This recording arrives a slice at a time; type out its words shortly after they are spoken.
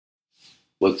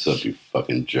What's up, you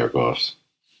fucking jerk-offs?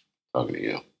 Talking to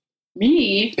you.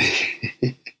 Me?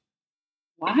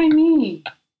 Why me?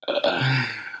 I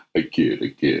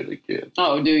kid.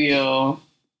 Oh, do you?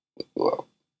 Well,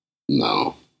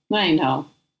 no. I know.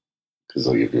 Because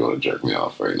like, if you want to jerk me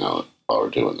off right now while we're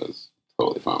doing this,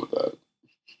 totally fine with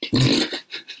that.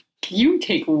 You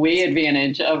take way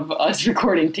advantage of us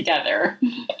recording together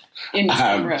in the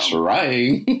same room. I'm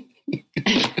trying.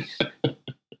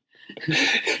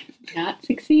 Not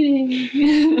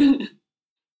succeeding.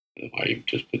 Why you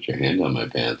just put your hand on my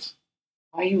pants?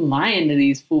 Why are you lying to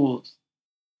these fools?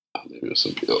 Oh, maybe it was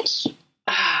something else.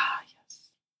 Ah, yes.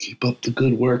 Keep up the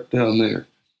good work down there.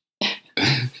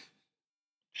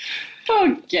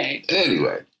 Okay.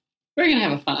 Anyway. We're going to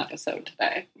have a fun episode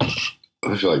today.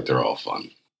 I feel like they're all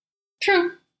fun.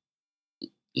 True.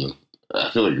 I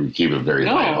feel like we keep it very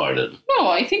lighthearted. No,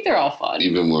 I think they're all fun.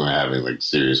 Even when we're having like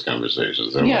serious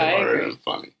conversations, they're lighthearted and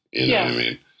funny. You know what I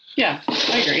mean? Yeah,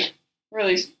 I agree. Or at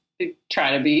least we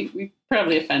try to be. We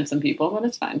probably offend some people, but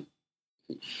it's fine.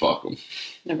 Fuck them.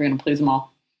 Never going to please them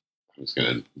all. I was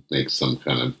going to make some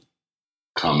kind of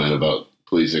comment about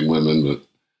pleasing women, but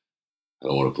I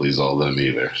don't want to please all them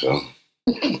either, so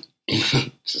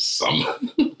just some.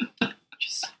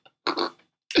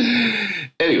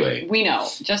 Anyway. We know.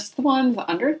 Just the ones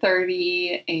under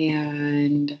 30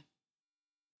 and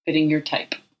fitting your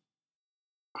type.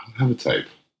 I don't have a type.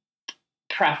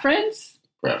 Preference?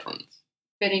 Preference.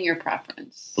 Fitting your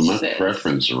preference. But my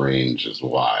preference range is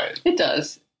wide. It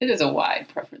does. It is a wide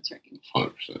preference range.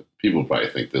 100%. People probably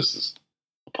think this is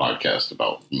a podcast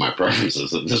about my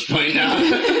preferences at this point now.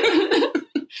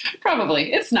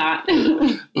 Probably. It's not.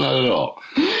 Not at all.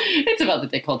 It's about the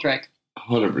dick hole trick.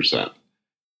 100%.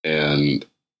 And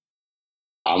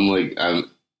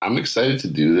I'm excited to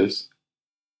do this.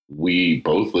 We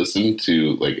both listened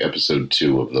to like episode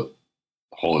 2 of the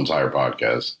whole entire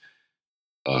podcast.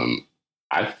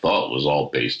 I thought was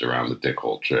all based around the dick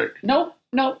hole trick. Nope.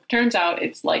 Turns out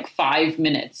it's like 5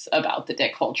 minutes about the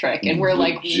dick hole trick. And we're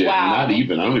like, wow. Not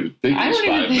even. I don't even think it's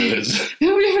 5 minutes.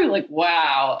 We were like,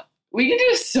 wow. We can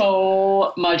do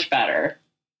so much better.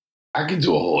 I could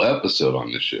do a whole episode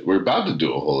on this shit. We're about to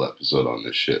do a whole episode on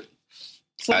this shit.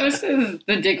 So this is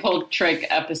the dick hole trick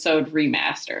episode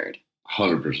remastered.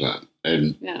 100%.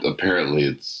 And apparently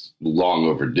it's long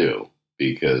overdue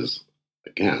because,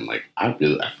 again, like I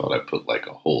thought I put like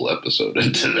a whole episode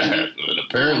into that, but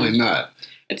apparently not.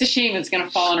 It's a shame it's going to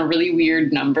fall on a really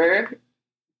weird number,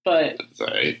 but it's all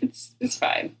right. It's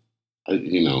fine.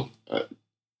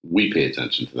 We pay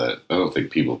attention to that. I don't think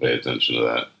people pay attention to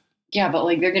that. Yeah, but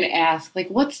like they're going to ask, like,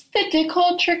 what's the dick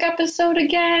hole trick episode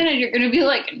again? And you're going to be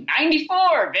like,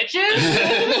 94,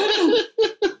 bitches.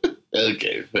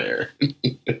 Okay, fair.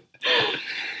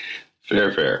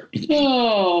 Fair.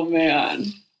 Oh, man.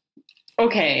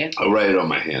 Okay. I'll write it on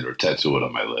my hand or tattoo it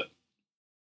on my lip.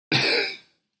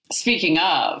 Speaking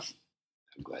of.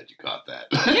 I'm glad you caught that.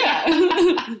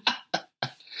 Yeah.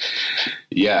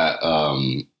 Yeah.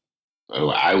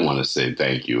 I want to say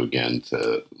thank you again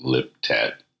to Lip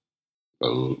Tat.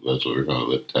 Oh, that's what we're calling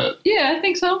Lip Tat. Yeah, I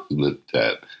think so. Lip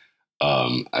Tat.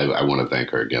 I want to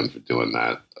thank her again for doing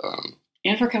that.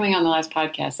 And for coming on the last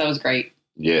podcast. That was great.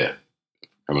 Yeah.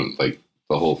 I mean, like,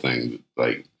 the whole thing,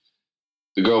 like,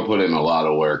 the girl put in a lot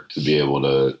of work to be able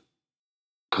to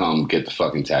come get the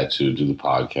fucking tattoo, do the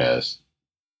podcast.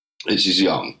 And she's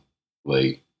young,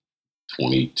 like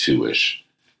 22-ish.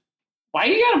 Why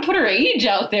you gotta put her age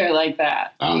out there like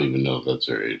that? I don't even know if that's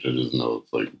her age. I just know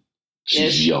it's like,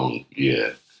 she's young.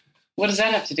 Yeah. What does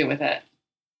that have to do with it?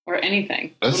 Or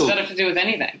anything? What does that have to do with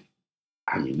anything?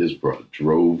 I mean, this bro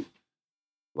drove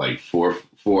like four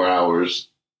hours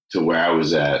to where I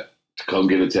was at to come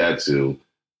get a tattoo,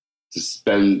 to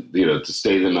spend, to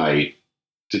stay the night,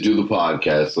 to do the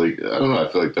podcast. Like, I don't know.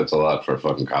 I feel like that's a lot for a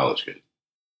fucking college kid.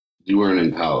 You weren't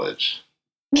in college.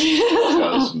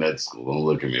 That was med school. Don't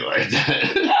look at me like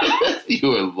that. You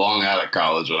were long out of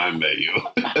college when I met you.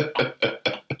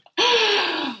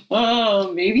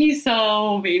 Oh, maybe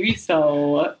so.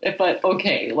 But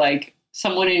okay, like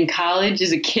someone in college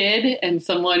is a kid and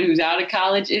someone who's out of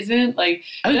college isn't. Like,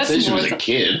 I didn't say she was a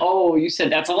kid. Oh, you said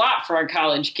that's a lot for a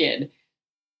college kid.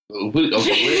 What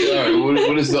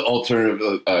is the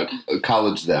alternative?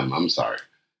 College them. I'm sorry.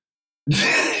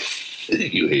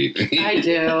 You hate me. I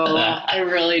do. I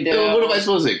really do. What am I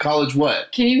supposed to say? College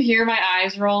what? Can you hear my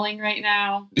eyes rolling right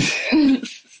now?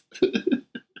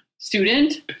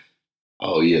 Student?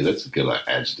 Oh, yeah, that's a good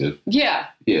adjective. Yeah.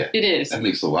 Yeah. It is. That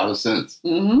makes a lot of sense.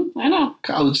 Mm-hmm. I know.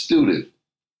 College student.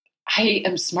 I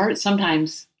am smart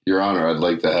sometimes. Your Honor, I'd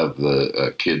like to have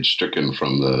the kid stricken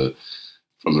from the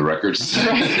records.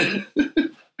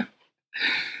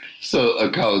 So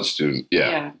a college student.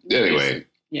 Yeah. Anyway.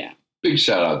 Yeah. Big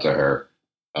shout out to her.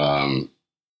 You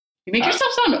make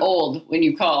yourself sound old when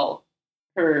you call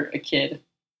her a kid.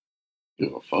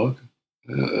 Give a fuck.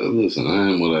 Listen, I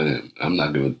am what I am. I'm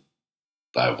not going to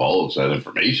divulge that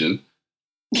information.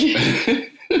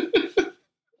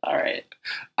 All right.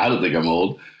 I don't think I'm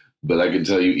old, but I can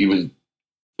tell you even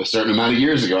a certain amount of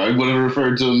years ago, I would have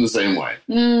referred to him the same way.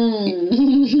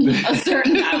 A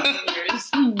certain amount of years.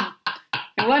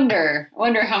 I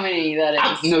wonder how many that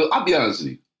is. I'll be honest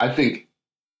with you. I think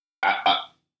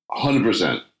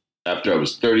 100% after I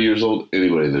was 30 years old,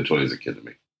 anybody in their 20s is a kid to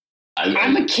me.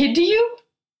 I'm a kid to you?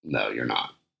 No, you're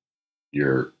not.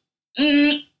 You're...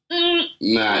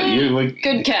 Nah, you're like...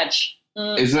 Good catch.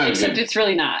 It's not Except it's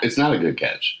really not. It's not a good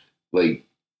catch. Like,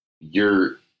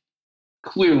 you're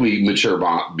clearly mature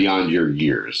beyond your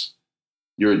years.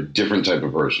 You're a different type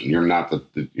of person. You're not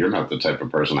the type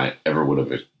of person I ever would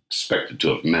have expected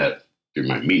to have met through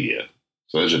my media.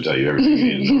 So that should tell you everything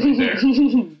you need to know right there.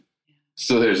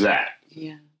 So there's that.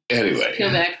 Yeah. Anyway.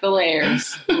 Peel back the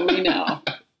layers. We know.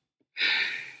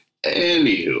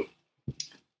 Anywho.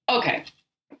 Okay.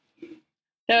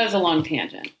 That was a long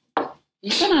tangent.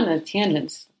 You've been on a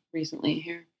tangents recently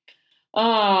here.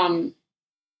 All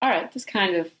right. This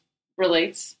kind of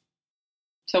relates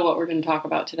to what we're going to talk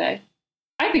about today.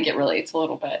 I think it relates a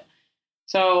little bit.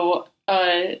 So,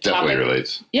 definitely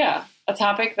relates. Yeah. A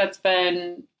topic that's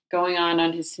been going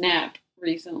on his Snap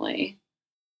recently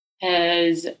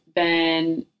has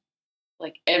been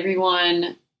like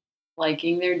everyone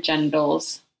liking their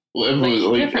genitals. Well,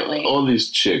 everyone, differently. All these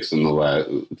chicks in the last,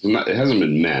 it hasn't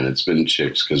been men, it's been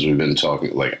chicks because we've been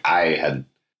talking. Like I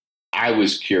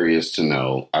was curious to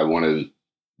know. I wanted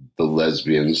the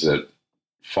lesbians that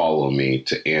follow me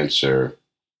to answer,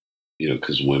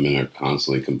 because women are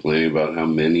constantly complaining about how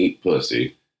men eat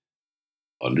pussy,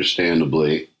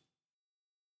 understandably.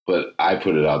 But I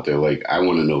put it out there, like, I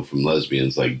want to know from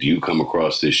lesbians, like, do you come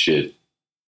across this shit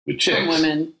with chicks? From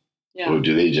women, yeah. Or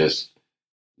do they just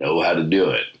know how to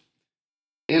do it?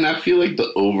 And I feel like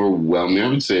the overwhelming, I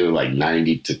would say like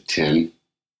 90 to 10,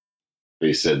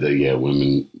 they said that, yeah,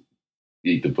 women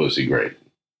eat the pussy great.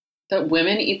 That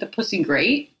women eat the pussy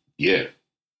great? Yeah.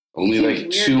 Only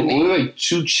like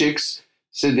two chicks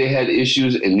said they had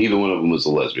issues, and neither one of them was a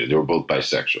lesbian. They were both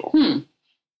bisexual.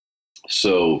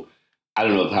 So I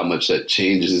don't know how much that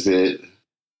changes it.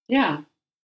 Yeah.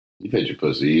 You've had your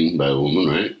pussy eaten by a woman,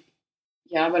 right?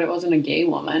 Yeah, but it wasn't a gay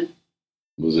woman.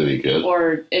 Was it any good?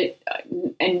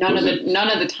 And none of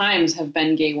the times have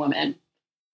been gay women.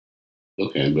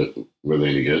 Okay, but were they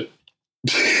any good?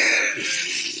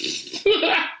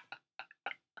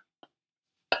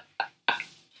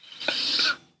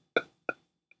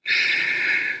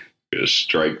 Gonna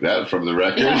strike that from the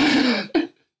record. Yeah.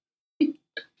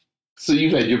 So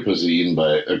you've had your pussy eaten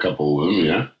by a couple of women,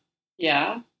 yeah?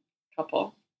 Yeah, a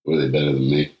couple. Were they better than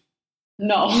me?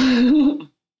 No.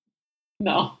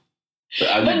 No.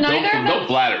 But don't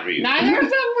flatter me. Neither of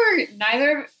them were.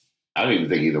 I don't even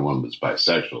think either one was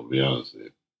bisexual, to be honest with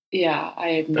you. Yeah,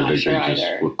 I'm not sure either.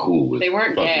 Just were cool with. They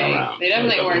weren't gay. Around. They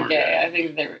definitely weren't gay. I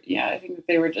think they were. Yeah, I think that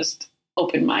they were just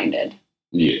open-minded.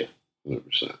 Yeah,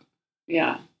 100%.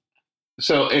 Yeah.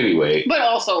 So anyway, but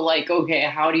also like, okay,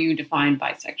 how do you define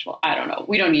bisexual? I don't know.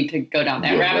 We don't need to go down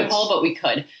that rabbit hole, but we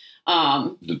could.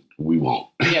 We won't.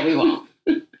 Yeah, we won't.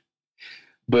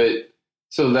 But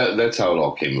so that's how it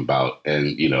all came about,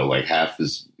 and like half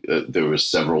this. There were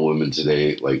several women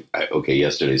today. Like,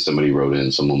 yesterday some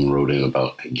woman wrote in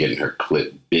about getting her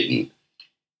clit bitten.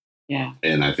 Yeah.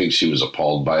 And I think she was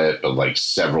appalled by it, but like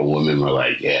several women were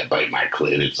like, "Yeah, bite my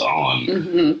clit, it's on."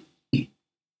 Mm-hmm.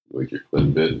 Like your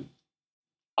clit bit?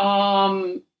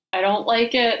 I don't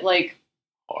like it like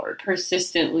hard,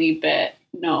 persistently bit.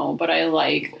 No, but I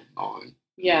like.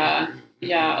 Yeah,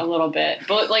 a little bit.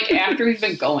 But like after we've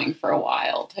been going for a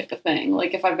while, type of thing.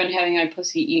 Like if I've been having my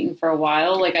pussy eaten for a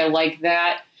while, like I like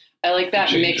that. I like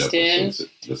that mixed in.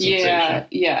 Yeah,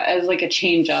 as like a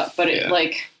change up, but it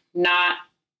like not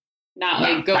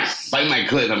like go bite my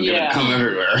clit. I'm gonna come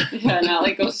everywhere. Yeah, not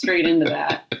like go straight into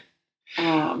that.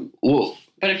 Well,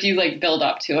 but if you like build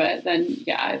up to it, then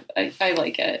yeah, I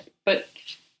like it, but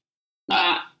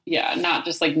not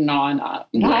just like gnawing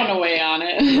away on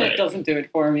it. It doesn't do it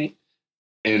for me.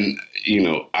 And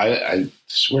I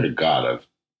swear to God,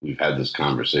 we've had this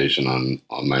conversation on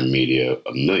my media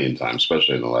a million times,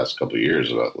 especially in the last couple of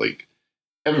years, about like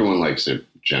everyone likes their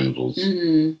genitals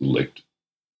licked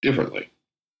differently.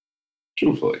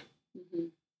 Truthfully,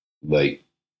 like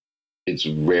it's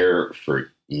rare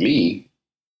for me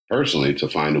personally to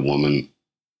find a woman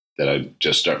that I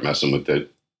just start messing with that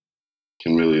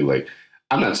can really like.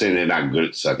 I'm not saying they're not good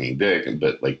at sucking dick,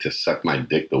 but like to suck my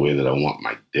dick the way that I want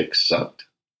my dick sucked,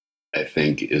 I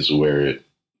think is where it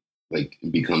like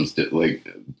becomes like,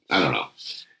 I don't know.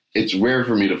 It's rare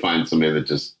for me to find somebody that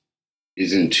just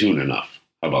is in tune enough.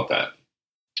 How about that?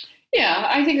 Yeah,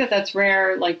 I think that that's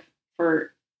rare, like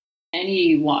for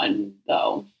anyone,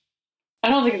 though. I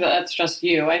don't think that that's just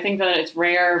you. I think that it's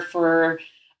rare for.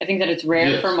 I think that it's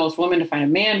rare for most women to find a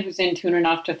man who's in tune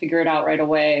enough to figure it out right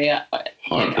away, like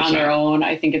on their own.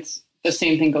 I think it's the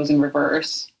same thing goes in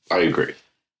reverse. I agree.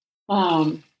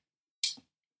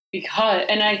 Because,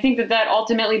 and I think that that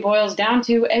ultimately boils down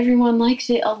to everyone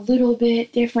likes it a little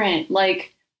bit different.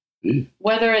 Like,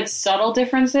 whether it's subtle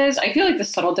differences, I feel like the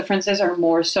subtle differences are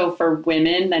more so for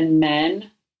women than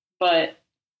men, but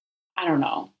I don't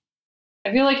know.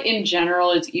 I feel like in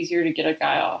general, it's easier to get a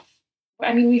guy off.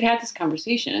 I mean, we've had this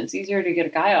conversation. It's easier to get a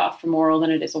guy off from oral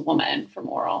than it is a woman from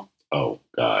oral. Oh,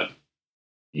 God.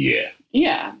 Yeah.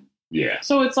 Yeah. Yeah.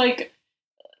 So it's like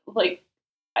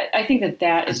I think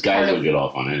that is guys will get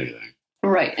off on anything.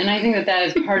 Right. And I think that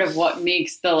is part of what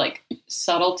makes the like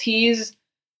subtleties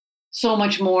so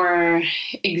much more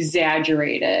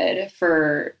exaggerated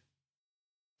for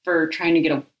trying to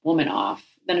get a woman off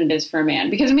than it is for a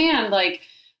man. Because a man, like,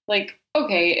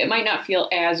 okay, it might not feel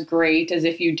as great as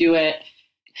if you do it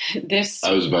and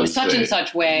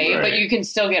such way, right, but you can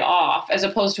still get off, as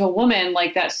opposed to a woman,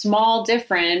 like that small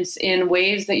difference in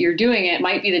ways that you're doing it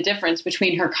might be the difference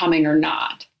between her coming or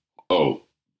not. Oh,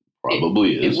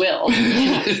 probably is. It will.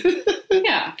 Yeah.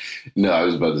 Yeah. No, I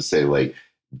was about to say, like,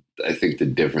 I think the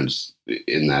difference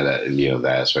in that, the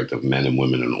aspect of men and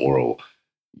women in oral,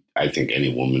 I think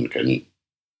any woman can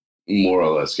more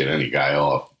or less get any guy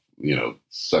off,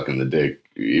 sucking the dick,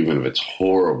 even if it's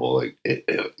horrible. Like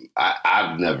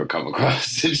I've never come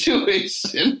across a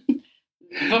situation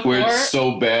where it's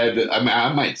so bad that, I mean,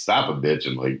 I might stop a bitch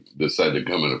and like decide to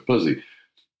come in her pussy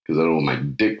because I don't want my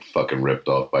dick fucking ripped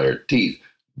off by her teeth.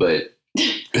 But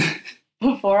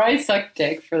before I sucked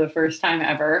dick for the first time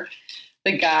ever,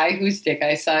 the guy whose dick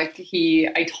I sucked,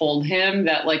 I told him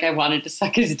that like I wanted to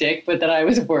suck his dick, but that I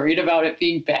was worried about it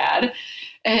being bad.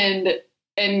 And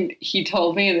he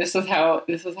told me, and this is how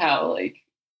like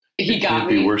he got me. It can't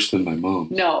be worse than my mom.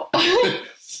 No.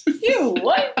 Ew,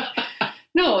 what?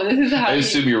 No, this is how. I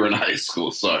assume you were in high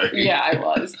school. Sorry. Yeah, I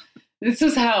was. This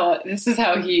is how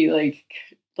he like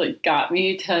got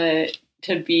me to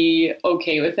be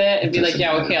okay with it and be like,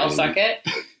 yeah, okay, I'll suck it.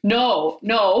 No.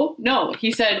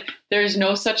 He said, there's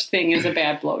no such thing as a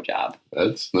bad blowjob.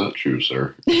 That's not true,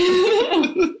 sir.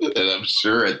 And I'm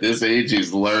sure at this age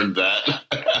he's learned that.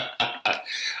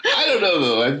 I don't know,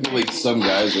 though. I feel like some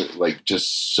guys are like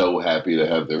just so happy to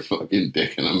have their fucking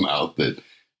dick in a mouth that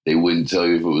they wouldn't tell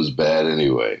you if it was bad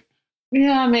anyway.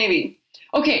 Yeah, maybe.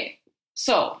 Okay,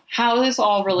 so how this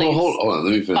all relates. Well, hold on.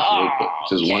 Let me finish real quick.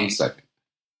 Just 1 second.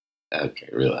 Okay,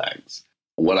 relax.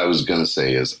 What I was going to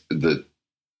say is the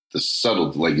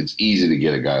subtle, like it's easy to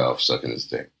get a guy off sucking his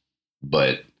dick,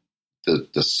 but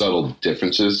the subtle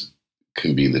differences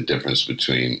can be the difference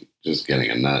between just getting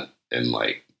a nut and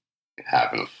like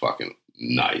having a fucking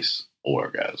nice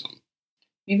orgasm.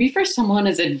 Maybe for someone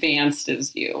as advanced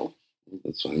as you.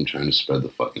 That's why I'm trying to spread the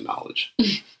fucking knowledge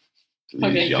to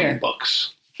these young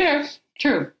bucks. Fair,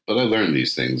 true. But I learned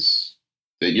these things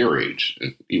at your age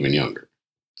and even younger.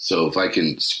 So if I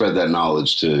can spread that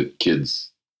knowledge to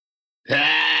kids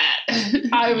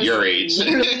your age.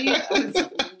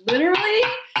 literally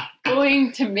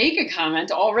going to make a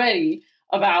comment already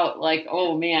about like,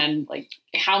 oh man, like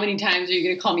how many times are you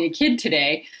going to call me a kid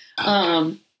today?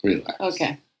 Relax.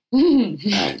 Okay. I mean,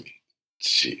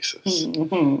 Jesus.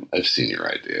 Mm-hmm. I've seen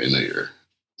your idea. I know you're a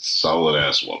solid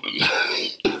ass woman.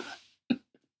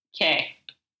 Okay.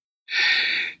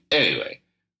 Anyway,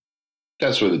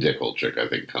 that's where the dick hole trick, I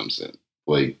think, comes in.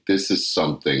 Like, this is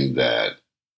something that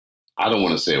I don't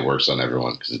want to say it works on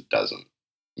everyone because it doesn't.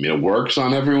 I mean, it works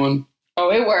on everyone. Oh,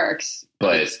 it works.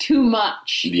 But it's too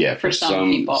much. Yeah, for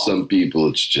some people. Some people,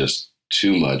 it's just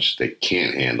too much. They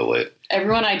can't handle it.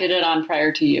 Everyone I did it on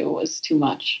prior to you was too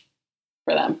much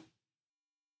for them.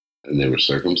 And they were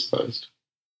circumcised?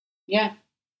 Yeah.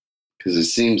 Because it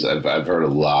seems I've heard a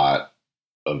lot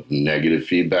of negative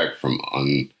feedback from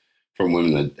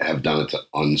women that have done it to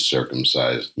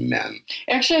uncircumcised men.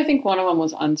 Actually, I think one of them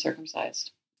was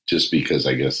uncircumcised. Just because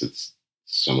I guess it's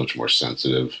so much more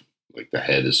sensitive. Like the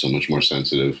head is so much more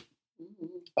sensitive,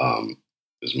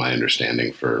 is my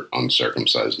understanding for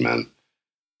uncircumcised men.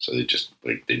 So they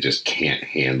just can't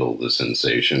handle the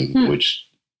sensation, which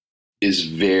is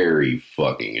very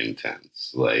fucking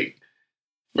intense. Like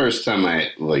first time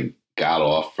I like got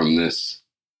off from this,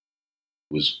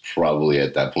 was probably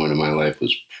at that point in my life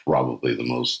was probably the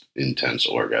most intense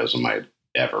orgasm I'd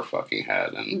ever fucking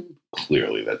had. And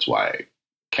clearly that's why I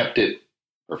kept it,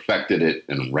 perfected it,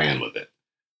 and ran with it.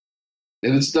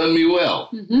 And it's done me well.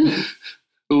 Mm-hmm.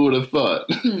 Who would have thought?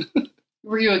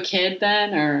 Were you a kid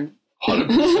then, or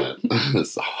 100%?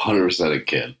 It's 100% a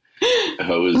kid. I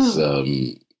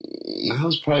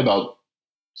was probably about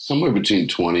somewhere between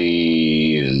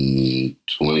 20 and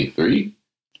 23.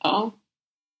 Oh,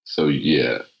 so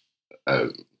yeah.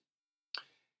 I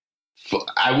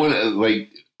want to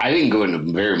I didn't go into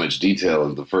very much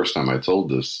detail the first time I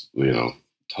told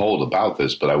about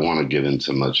this, but I want to get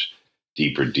into much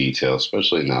deeper detail,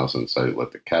 especially now since I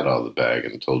let the cat out of the bag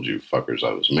and told you fuckers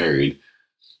I was married.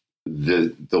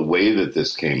 The way that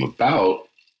this came about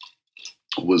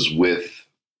was with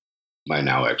my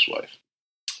now ex-wife.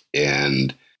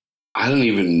 And I don't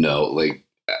even know,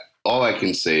 all I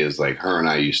can say is her and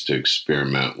I used to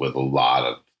experiment with a lot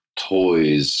of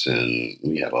toys, and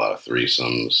we had a lot of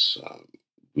threesomes.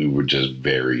 We were just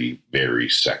very, very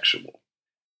sexual.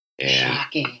 And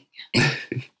shocking.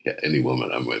 Yeah, any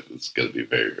woman I'm with, it's going to be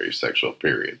very, very sexual,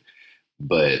 period.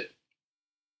 But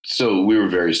so we were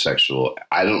very sexual.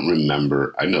 I don't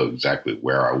remember. I know exactly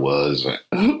where I was.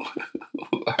 I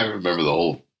remember the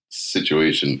whole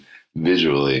situation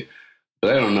visually,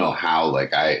 but I don't know how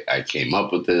I came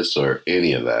up with this or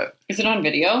any of that. Is it on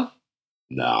video?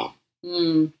 No.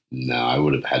 No, I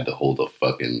would have had to hold a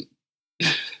fucking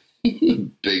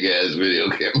big ass video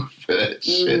camera for that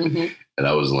shit. Mm-hmm. And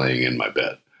I was laying in my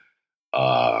bed.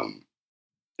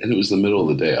 And it was the middle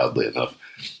of the day, oddly enough.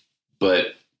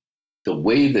 But the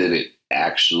way that it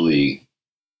actually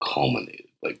culminated,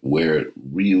 where it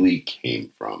really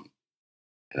came from,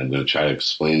 and I'm going to try to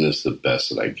explain this the best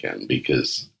that I can,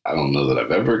 because I don't know that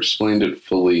I've ever explained it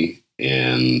fully,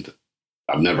 and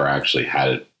I've never actually had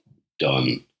it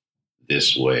done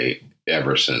this way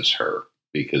ever since her,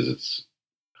 because it's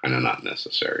kind of not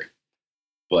necessary.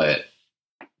 But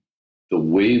the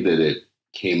way that it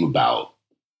came about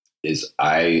is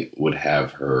I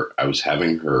was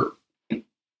having her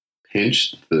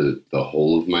pinch the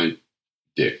hole of my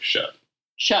dick shut.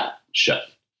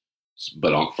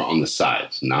 But on the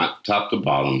sides, not top to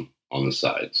bottom, on the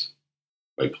sides.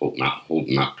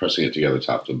 Not pressing it together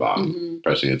top to bottom,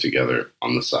 pressing it together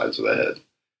on the sides of the head.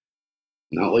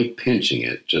 Not pinching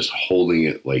it, just holding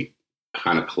it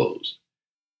kind of closed.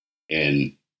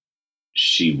 And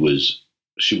she would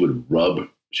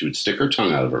stick her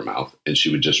tongue out of her mouth and she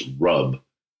would just rub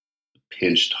the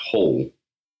pinched hole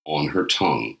on her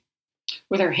tongue.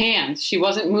 With her hands. She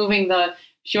wasn't moving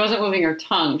her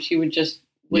tongue. She would just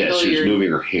wiggle she was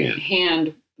moving her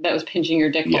hand that was pinching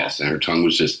your dick hole. Yes, and her tongue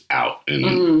was just out.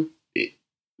 And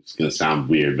it's going to sound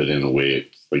weird, but in a way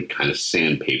it's kind of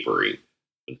sandpapery.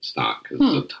 But it's not, because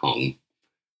it's a tongue.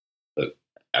 But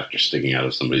after sticking out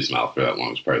of somebody's mouth for that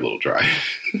long, it's probably a little dry.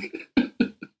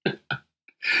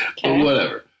 Okay. But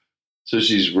whatever. So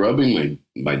she's rubbing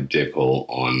my dick hole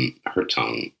on her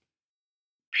tongue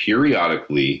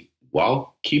periodically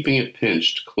while keeping it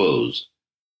pinched closed.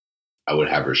 I would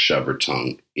have her shove her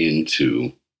tongue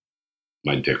into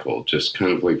my dick hole, just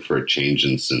kind of for a change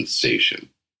in sensation.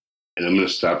 And I'm going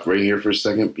to stop right here for a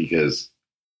second, because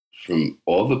from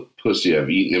all the pussy I've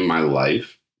eaten in my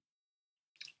life,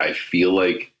 I feel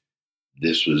like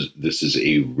this is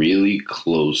a really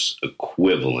close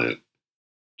equivalent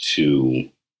to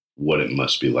what it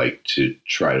must be like to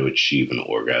try to achieve an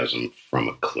orgasm from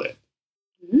a clit.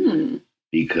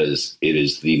 Because it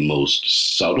is the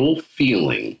most subtle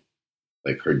feeling,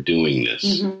 her doing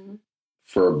this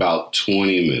for about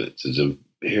 20 minutes. It's a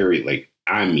very,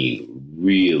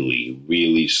 really,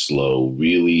 really slow,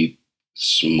 really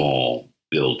small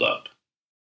build up.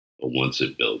 But once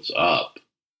it builds up,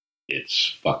 it's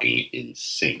fucking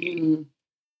insane.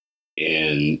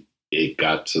 And it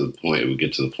would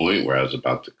get to the point where I was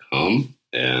about to come.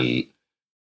 And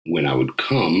when I would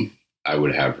come, I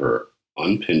would have her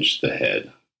unpinch the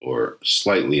head or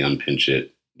slightly unpinch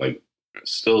it,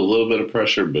 still a little bit of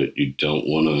pressure, but you don't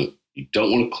want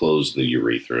to close the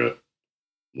urethra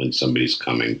when somebody's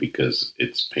coming, because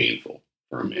it's painful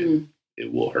for a man.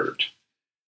 It will hurt.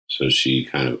 So she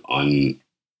kind of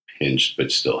unpinched,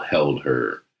 but still held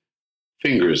her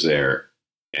fingers there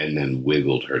and then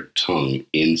wiggled her tongue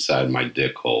inside my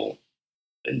dick hole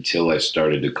until I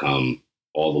started to come,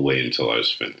 all the way until I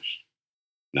was finished.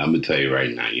 Now, I'm going to tell you right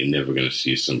now, you're never going to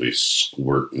see somebody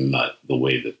squirt nut the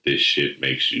way that this shit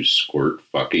makes you squirt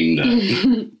fucking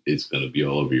nut. It's going to be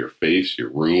all over your face, your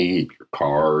room, your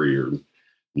car, your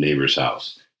neighbor's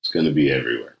house. It's going to be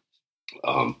everywhere.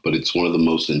 But it's one of the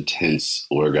most intense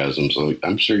orgasms.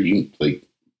 I'm sure you,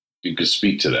 you could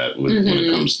speak to that when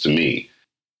it comes to me.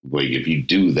 Like, if you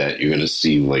do that, you're going to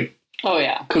see, like, oh,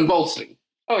 yeah, convulsing.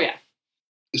 Oh, yeah.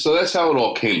 So that's how it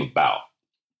all came about.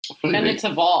 And it's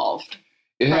evolved.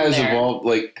 It has evolved,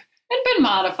 like... And been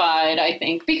modified, I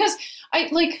think. Because, I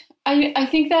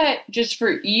think that just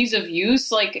for ease of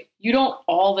use, like, you don't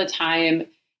all the time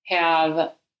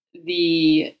have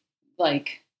the,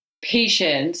 like,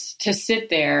 patience to sit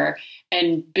there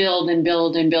and build and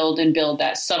build and build and build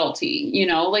that subtlety, you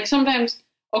know? Like, sometimes,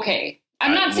 okay,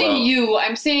 I'm not saying you,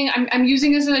 I'm saying, I'm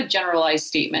using this as a generalized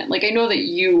statement. Like, I know that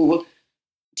you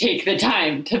take the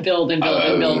time to build and build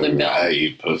and build and build. I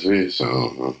eat pussy,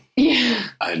 so yeah.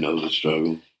 I know the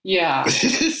struggle. Yeah.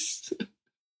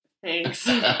 Thanks.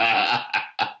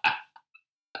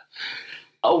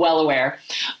 Oh, well aware.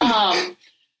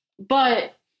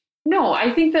 But no,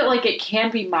 I think that, like, it can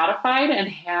be modified and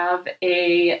have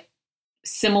a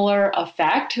similar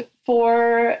effect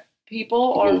for people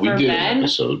or for men. We did an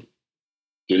episode.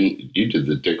 You did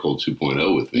the Dickhole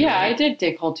 2.0 with me. Yeah, right? I did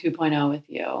Dickhole 2.0 with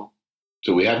you.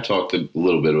 So we have talked a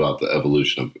little bit about the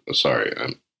evolution of. Sorry,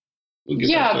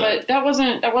 but that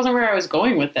wasn't where I was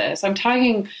going with this. I'm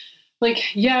talking,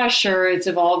 like, yeah, sure, it's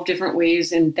evolved different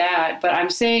ways in that, but I'm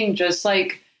saying just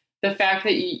like the fact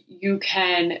that you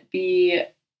can be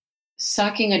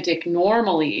sucking a dick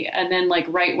normally, and then, like,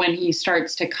 right when he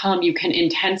starts to come, you can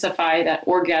intensify that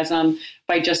orgasm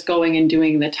by just going and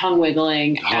doing the tongue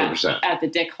wiggling at the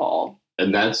dick hole.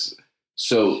 And that's.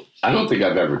 So I don't think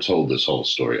I've ever told this whole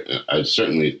story. I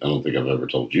don't think I've ever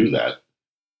told you that.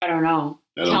 I don't know.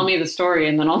 Tell me the story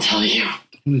and then I'll tell you.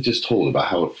 I just told about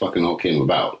how it fucking all came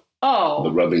about. Oh.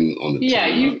 The rubbing on the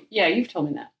tongue. You've told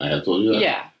me that. I have told you that?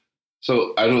 Yeah.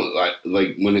 So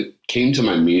like when it came to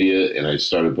my media and I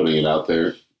started putting it out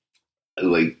there,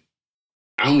 like,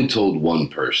 I only told one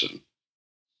person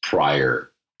prior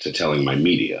to telling my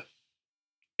media.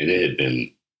 And it had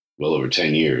been well over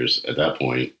 10 years at that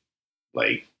point.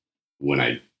 Like, when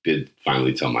I did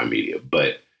finally tell my media,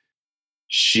 but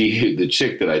the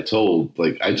chick that I told,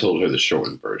 like, I told her the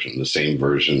shortened version, the same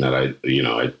version that I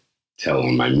tell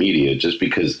on my media, just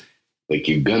because, like,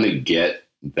 you're gonna get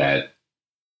that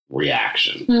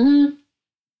reaction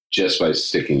just by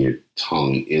sticking your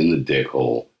tongue in the dick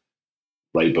hole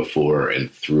right before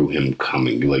and through him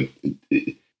coming. Like,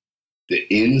 the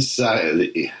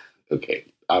inside, okay,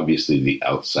 obviously the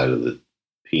outside of the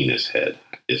penis head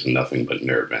is nothing but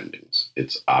nerve endings.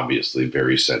 It's obviously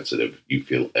very sensitive. You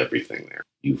feel everything there.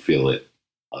 You feel it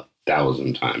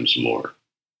 1,000 times more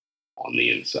on the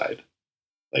inside,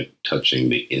 like touching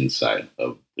the inside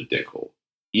of the dick hole.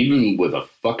 Even with a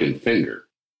fucking finger,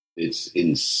 it's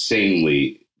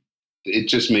insanely. It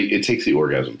takes the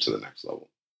orgasm to the next level.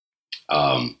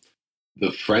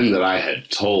 The friend that I had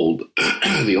told,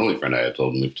 the only friend I had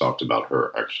told, and we've talked about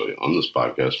her actually on this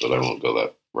podcast, but I won't go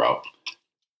that route.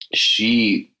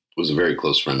 She was a very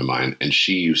close friend of mine, and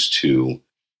she used to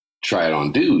try it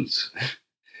on dudes.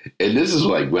 And this is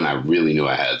like when I really knew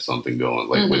I had something going,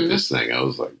 like with this thing. I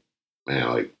was like, man,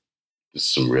 like, this is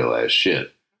some real ass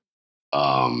shit.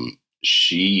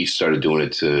 She started doing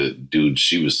it to dudes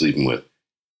she was sleeping with.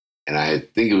 And I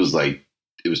think it was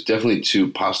definitely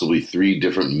 2, possibly 3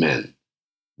 different men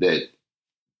that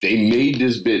they made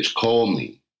this bitch call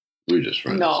me. We were just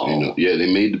friends. No. You know? Yeah,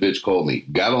 they made the bitch call me,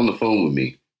 got on the phone with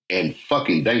me, and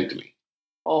fucking thanked me.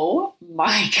 Oh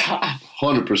my God.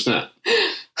 100%.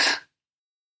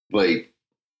 Like,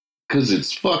 because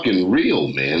it's fucking real,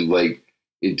 man. Like,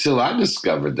 until I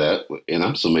discovered that, and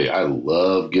I'm somebody, I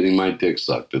love getting my dick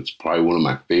sucked. It's probably one of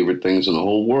my favorite things in the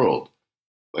whole world.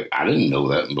 Like, I didn't know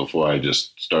that before I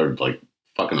just started, like,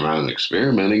 fucking around and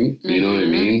experimenting. You know what I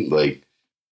mean? Like,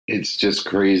 it's just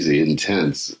crazy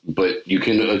intense, but you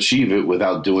can achieve it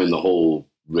without doing the whole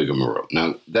rigmarole.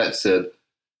 Now, that said,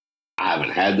 I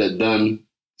haven't had that done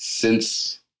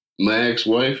since my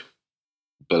ex-wife,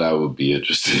 but I would be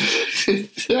interested.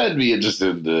 I'd be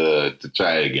interested to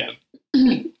try it again.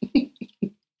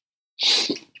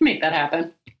 Make that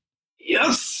happen.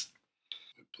 Yes.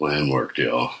 Plan worked,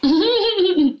 y'all.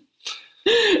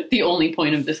 The only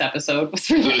point of this episode was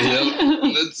for that.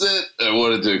 Yep, that's it. I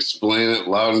wanted to explain it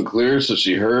loud and clear so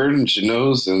she heard and she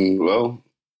knows. And, well,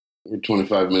 we're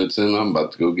 25 minutes in. I'm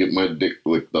about to go get my dick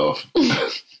licked off.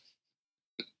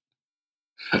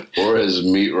 Or as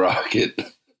Meat Rocket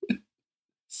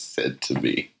said to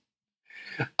me,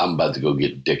 I'm about to go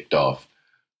get dicked off.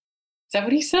 Is that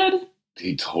what he said?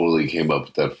 He totally came up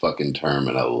with that fucking term,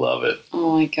 and I love it.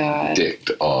 Oh, my God.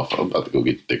 Dicked off. I'm about to go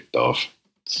get dicked off.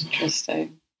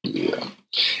 Interesting. Yeah.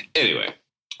 Anyway,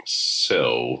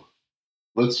 so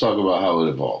let's talk about how it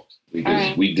evolved.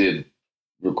 Because we did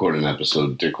record an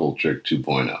episode, Dickhole Trick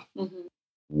 2.0.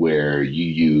 where you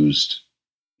used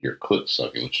your clit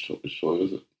sucking. Which toy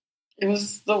was it? It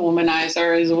was the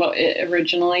Womanizer is what it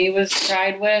originally was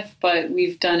tried with, but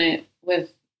we've done it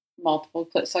with multiple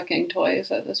clit sucking toys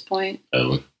at this point.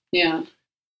 Oh. Yeah.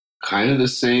 Kind of the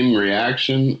same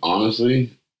reaction,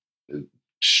 honestly.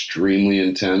 Extremely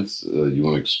intense. You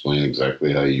want to explain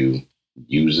exactly how you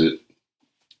use it?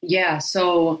 Yeah.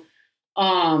 So,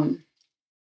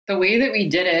 the way that we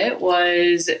did it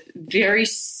was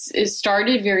it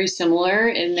started very similar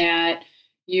in that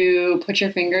you put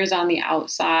your fingers on the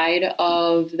outside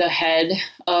of the head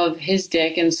of his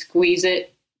dick and squeeze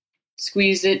it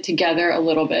together a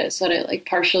little bit so that it like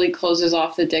partially closes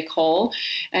off the dick hole.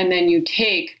 And then you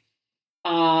take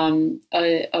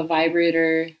a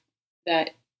vibrator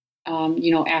that,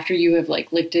 after you have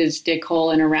like licked his dick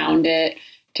hole and around it,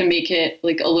 to make it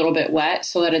like a little bit wet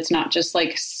so that it's not just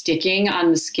like sticking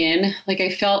on the skin. Like I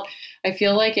feel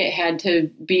like it had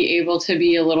to be able to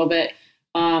be a little bit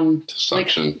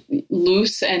suction, like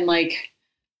loose and like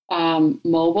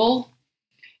mobile.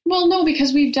 Well, no,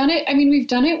 because we've done it. I mean, we've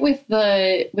done it with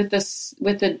the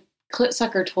clit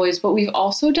sucker toys, but we've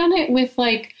also done it with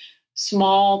like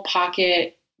small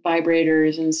pocket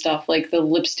vibrators and stuff, like the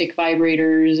lipstick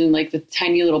vibrators and like the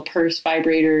tiny little purse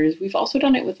vibrators. We've also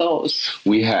done it with those.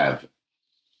 We have.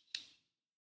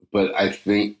 But I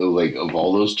think, like, of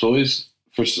all those toys,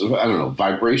 I don't know,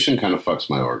 vibration kind of fucks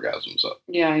my orgasms up.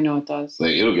 Yeah, I know it does.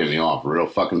 Like, it'll get me off real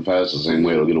fucking fast, the same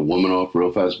way it'll get a woman off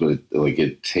real fast, but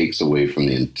it takes away from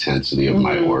the intensity of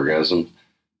my orgasm.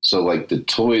 So, like,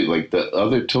 the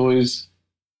other toys,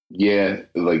 yeah,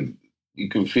 like, you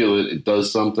can feel it. It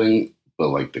does something. But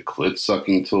like the clit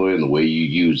sucking toy and the way you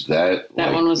use that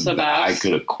one was the best. I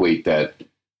could equate that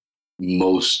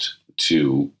most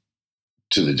to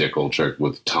the dick hole trick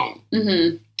with tongue.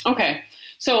 Mm-hmm. Okay.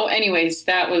 So anyways,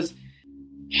 that was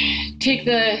take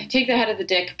the head of the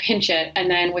dick, pinch it, and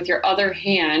then with your other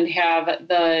hand have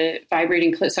the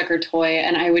vibrating clit sucker toy.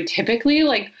 And I would typically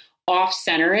like off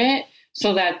center it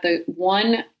so that the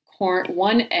one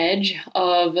edge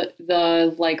of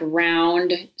the like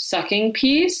round sucking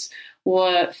piece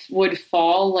would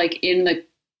fall like in the,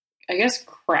 I guess,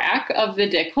 crack of the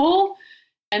dick hole,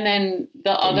 and then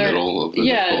the other middle of the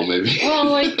dick hole, maybe. Well,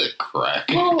 like the crack.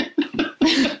 Well,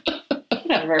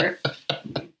 whatever.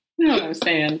 You know what I'm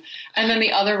saying. And then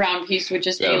the other round piece would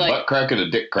just be like a butt crack and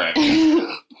a dick crack.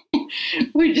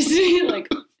 Would just be like.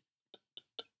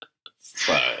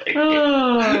 Sorry.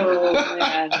 Oh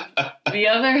man. The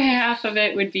other half of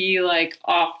it would be like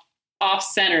off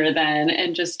center then,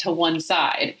 and just to one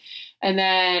side. And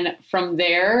then from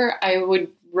there, I would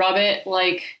rub it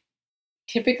like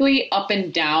typically up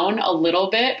and down a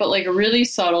little bit, but like really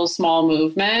subtle, small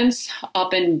movements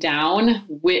up and down.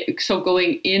 So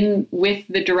going in with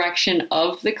the direction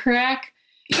of the crack.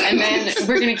 And then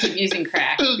we're going to keep using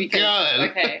crack. Because,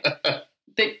 okay.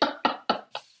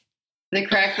 The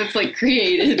crack that's like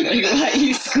created like by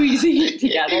you squeezing it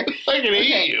together. I can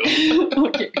eat you.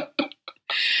 Okay.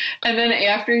 And then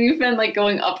after you've been like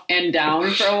going up and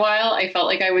down for a while, I felt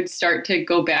like I would start to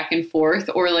go back and forth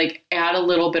or like add a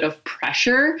little bit of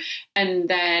pressure and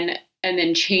then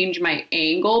change my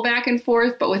angle back and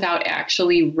forth, but without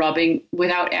actually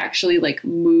like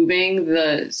moving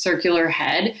the circular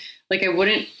head. Like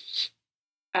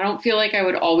I don't feel like I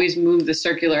would always move the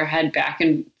circular head back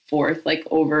and forth like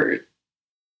over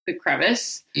the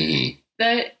crevice. Mm-hmm.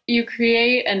 That you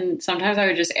create, and sometimes I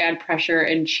would just add pressure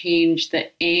and change the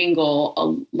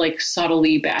angle like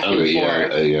subtly back and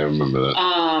forth. Yeah, I remember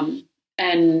that.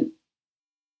 And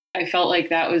I felt like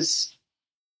that was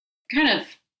kind of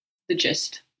the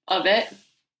gist of it.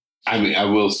 I mean, I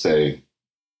will say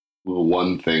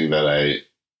one thing that I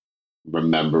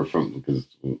remember from, because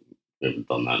we haven't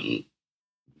done that in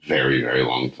a very, very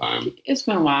long time. It's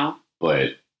been a while.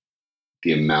 But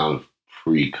the amount of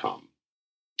pre-cum.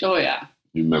 Oh, yeah.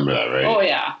 You remember that, right? Oh,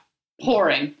 yeah.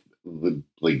 Pouring.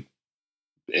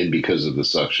 And because of the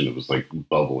suction, it was like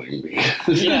bubbling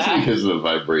because of the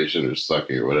vibration or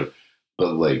sucking or whatever.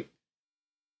 But like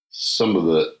some of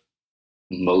the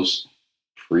most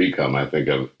pre-cum I think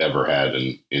I've ever had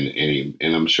in any,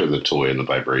 and I'm sure the toy and the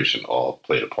vibration all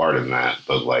played a part in that.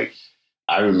 But like,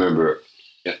 I remember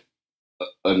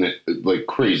a like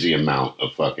crazy amount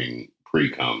of fucking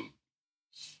pre-cum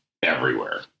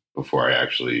everywhere before I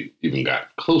actually even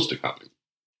got close to coming.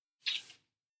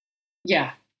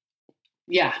 Yeah.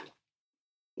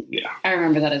 I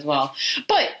remember that as well.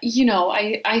 But,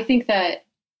 I think that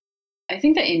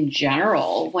in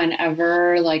general,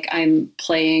 whenever like I'm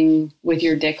playing with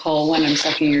your dick hole when I'm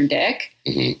sucking your dick,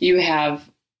 mm-hmm. you have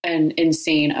an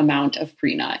insane amount of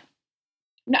pre-nut.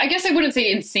 I guess I wouldn't say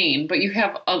insane, but you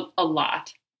have a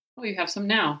lot Oh, you have some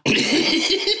now.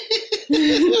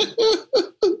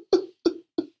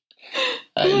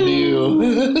 I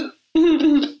do.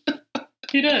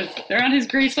 He does. They're on his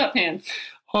gray sweatpants.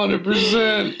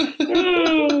 100%.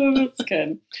 Oh, that's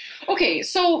good. Okay,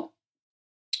 so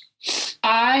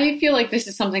I feel like this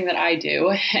is something that I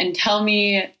do, and tell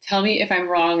me if I'm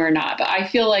wrong or not. But I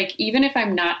feel like even if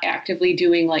I'm not actively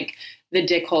doing like the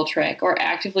dick hole trick or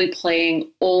actively playing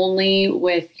only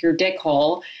with your dick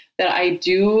hole, that I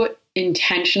do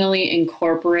intentionally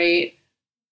incorporate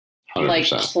 100%. like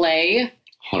play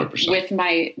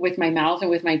 100%. with my mouth and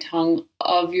with my tongue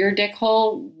of your dick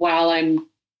hole while I'm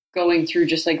going through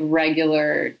just like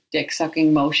regular dick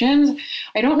sucking motions.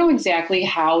 I don't know exactly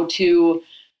how to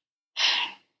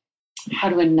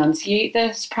enunciate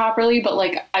this properly, but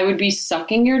like I would be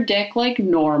sucking your dick like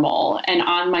normal, and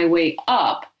on my way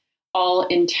up, I'll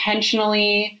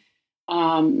intentionally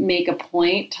make a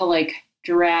point to like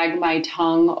drag my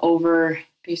tongue over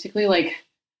basically like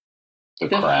the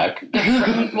crack. The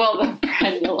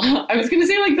frenulum. I was going to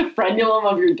say like the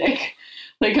frenulum of your dick,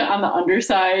 like on the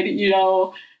underside, you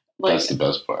know. Like, that's the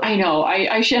best part. I know.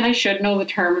 I should know the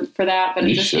term for that, but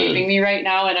it's escaping me right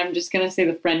now, and I'm just going to say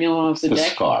the frenulum of the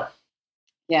dick. Scar.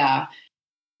 Yeah.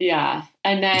 Yeah.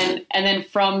 And then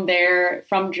from there,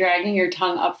 from dragging your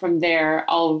tongue up from there,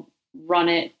 I'll run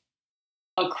it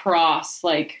across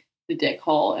like the dick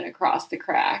hole and across the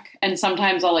crack. And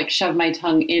sometimes I'll like shove my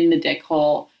tongue in the dick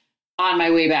hole on my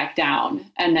way back down,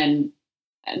 and then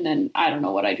I don't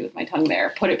know what I do with my tongue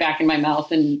there. Put it back in my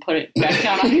mouth and put it back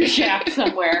down on your shaft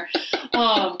somewhere.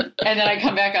 And then I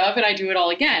come back up and I do it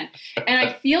all again. And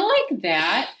I feel like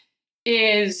that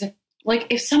is like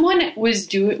if someone was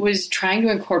trying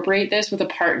to incorporate this with a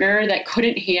partner that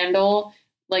couldn't handle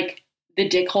like the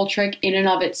dick hole trick in and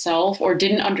of itself, or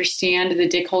didn't understand the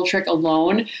dick hole trick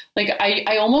alone. Like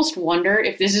I almost wonder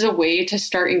if this is a way to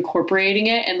start incorporating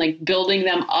it and like building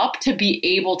them up to be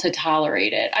able to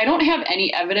tolerate it. I don't have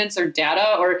any evidence or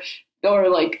data or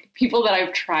like people that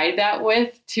I've tried that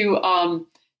with to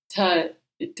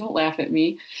don't laugh at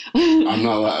me. I'm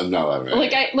not laughing.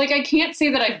 I can't say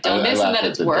that I've done this and that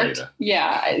it's worked. Data.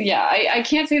 Yeah. I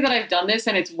can't say that I've done this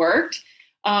and it's worked.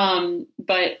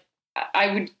 But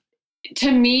I would.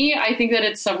 To me, I think that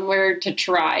it's somewhere to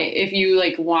try if you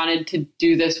like wanted to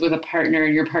do this with a partner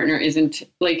and your partner isn't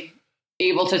like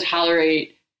able to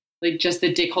tolerate like just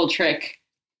the dick hole trick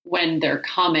when they're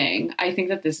coming. I think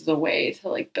that this is a way to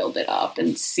like build it up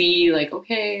and see like,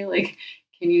 okay, like,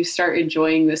 can you start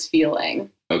enjoying this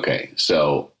feeling? Okay.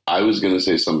 So I was going to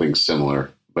say something similar,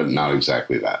 but not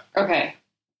exactly that. Okay.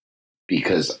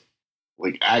 Because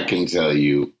like, I can tell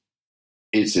you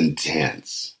it's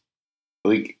intense.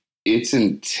 Like, it's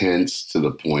intense to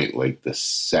the point, like, the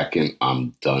second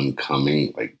I'm done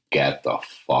coming, like, get the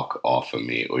fuck off of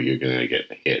me or you're going to get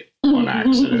hit on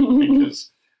accident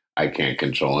because I can't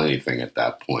control anything at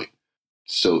that point.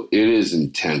 So it is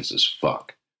intense as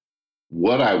fuck.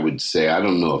 What I would say, I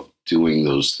don't know if doing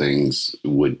those things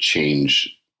would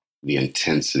change the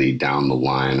intensity down the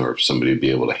line or if somebody would be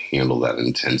able to handle that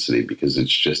intensity because it's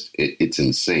just, it's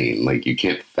insane. Like, you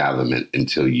can't fathom it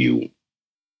until you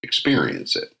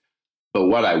experience it. But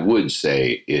what I would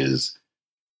say is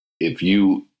if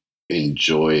you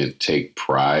enjoy and take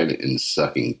pride in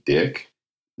sucking dick,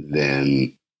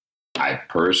 then I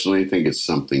personally think it's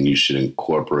something you should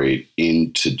incorporate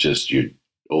into just your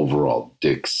overall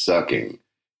dick sucking. It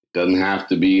doesn't have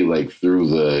to be like through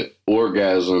the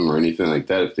orgasm or anything like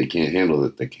that. If they can't handle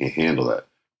it, they can't handle that.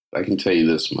 I can tell you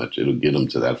this much. It'll get them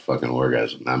to that fucking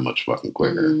orgasm that much fucking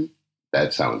quicker. Mm-hmm.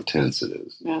 That's how intense it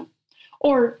is. Yeah.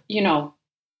 Or, you know,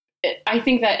 I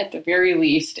think that at the very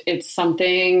least, it's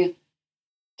something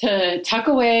to tuck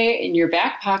away in your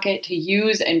back pocket to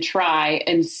use and try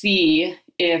and see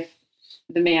if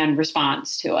the man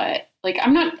responds to it. Like,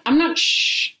 I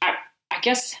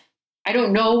guess I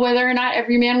don't know whether or not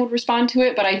every man would respond to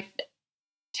it, but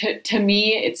to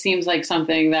me, it seems like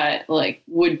something that like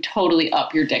would totally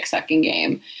up your dick sucking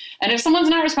game. And if someone's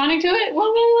not responding to it,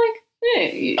 well, then like,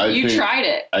 hey, you tried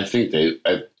it. I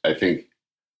think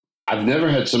I've never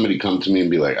had somebody come to me and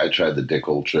be like, I tried the dick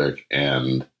hole trick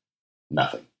and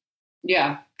nothing.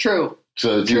 Yeah, true.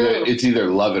 So it's either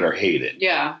love it or hate it.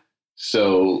 Yeah.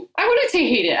 So I wouldn't say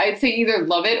hate it. I'd say either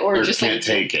love it or just can't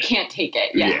take it. Can't take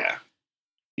it. Yeah.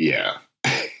 Yeah.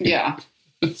 Yeah.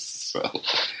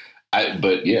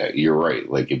 But yeah, you're right.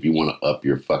 Like if you want to up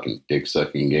your fucking dick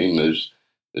sucking game, there's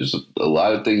a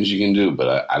lot of things you can do,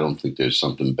 but I don't think there's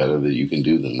something better that you can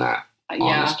do than that.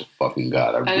 Honest to fucking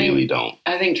God, I really don't.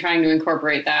 I think trying to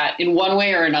incorporate that in one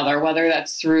way or another, whether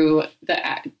that's through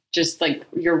just like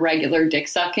your regular dick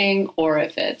sucking or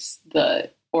if it's the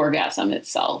orgasm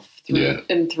itself through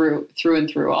and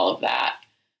through all of that.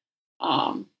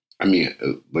 I mean,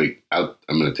 like, I'm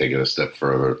going to take it a step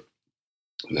further.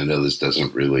 And I know this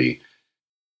doesn't really,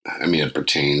 I mean, it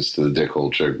pertains to the dick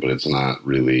hole trick, but it's not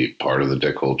really part of the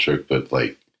dick hole trick. But,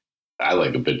 like, I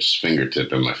like a bitch's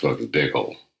fingertip in my fucking dick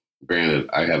hole. Granted,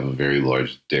 I have a very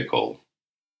large dick hole,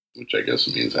 which I guess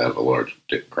means I have a large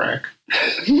dick crack.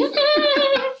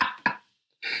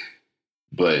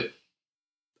 But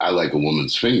I like a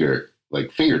woman's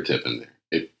fingertip in there.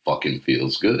 It fucking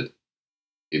feels good.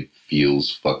 It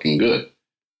feels fucking good.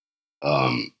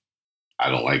 I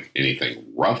don't like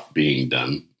anything rough being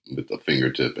done with the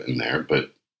fingertip in there,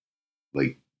 but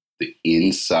like the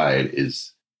inside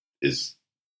is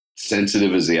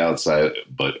sensitive as the outside,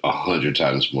 but 100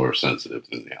 times more sensitive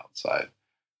than the outside.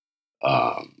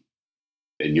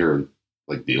 And you're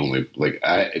like the only, like,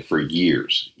 for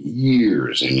years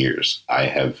and years, I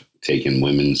have taken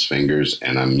women's fingers,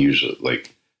 and I'm usually,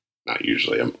 like, not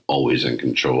usually, I'm always in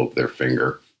control of their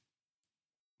finger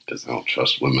because I don't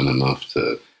trust women enough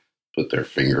to put their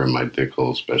finger in my dick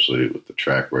hole, especially with the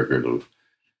track record of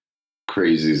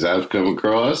crazies I've come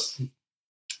across.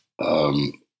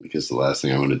 Because the last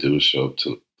thing I want to do is show up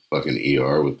to fucking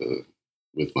ER with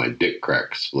my dick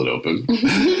crack split open.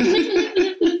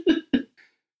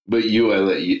 But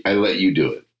I let you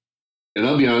do it. And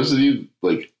I'll be honest with you,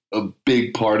 like, a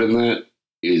big part in that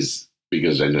is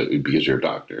because you're a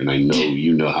doctor, and I know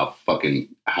you know how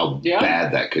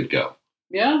bad that could go.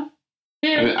 Yeah.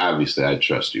 I mean, obviously I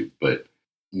trust you, but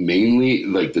mainly,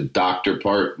 like, the doctor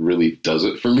part really does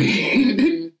it for me.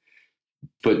 Mm-hmm.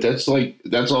 But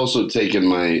that's also taken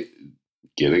my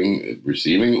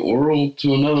receiving oral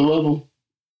to another level,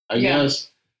 I guess.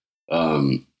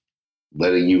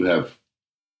 Letting you have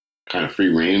kind of free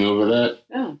reign over that.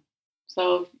 Yeah.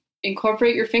 So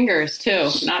incorporate your fingers too,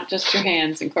 not just your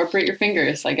hands. Incorporate your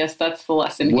fingers. I guess that's the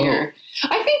lesson here.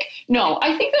 I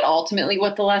think that ultimately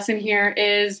what the lesson here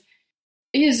is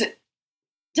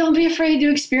don't be afraid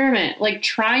to experiment. Like,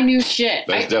 try new shit.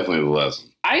 That's definitely the lesson.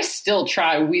 I still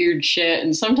try weird shit,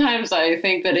 and sometimes I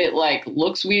think that it, like,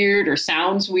 looks weird or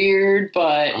sounds weird,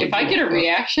 but if I get a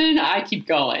reaction, I keep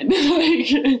going.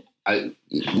 I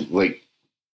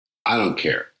don't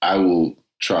care. I will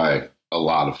try a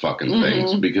lot of fucking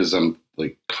things because I'm,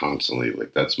 like, constantly,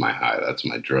 like, that's my high, that's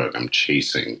my drug. I'm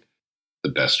chasing the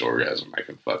best orgasm I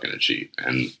can fucking achieve.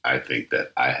 And I think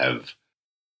that I have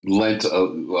lent a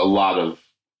lot of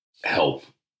help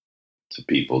to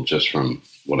people just from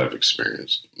what I've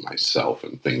experienced myself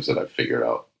and things that I've figured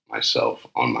out myself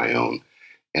on my own.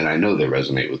 And I know they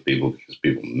resonate with people because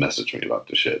people message me about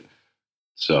the shit.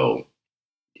 So,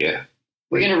 yeah.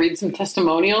 We're going to read some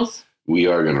testimonials? We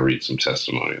are going to read some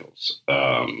testimonials.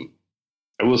 I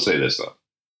will say this, though.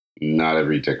 Not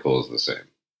every dick hole is the same.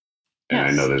 And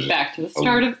yes, I know there's back to the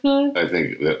start of the... I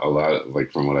think that a lot,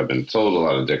 like, from what I've been told, a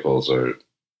lot of dick holes are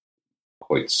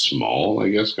quite small, I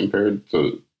guess, compared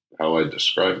to how I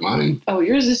describe mine. Oh,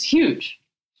 yours is huge.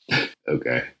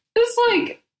 Okay. It's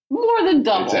like more than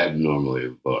double. It's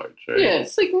abnormally large, right? Yeah,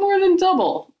 it's like more than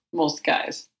double most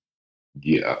guys.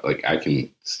 Yeah, like, I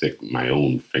can stick my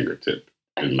own fingertip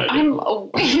in my I'm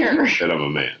aware. And I'm a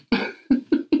man.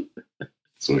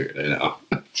 It's weird, I know.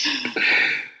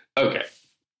 Okay.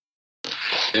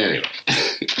 Anyway,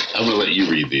 I'm going to let you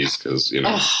read these because, reading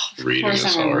is hard. Of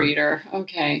course I'm a reader.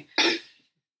 Okay.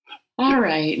 All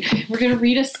right. We're going to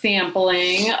read a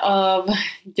sampling of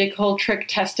dick hole trick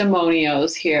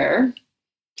testimonios here.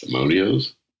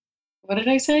 Testimonios? What did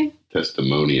I say?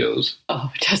 Testimonios.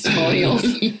 Oh, testimonials.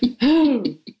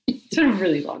 It's been a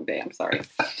really long day. I'm sorry.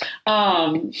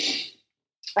 All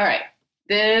right.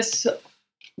 This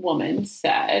woman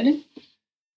said,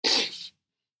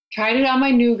 tried it on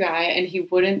my new guy and he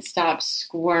wouldn't stop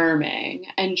squirming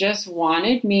and just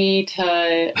wanted me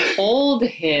to hold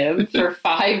him for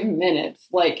 5 minutes,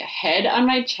 like head on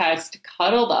my chest,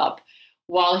 cuddled up,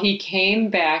 while he came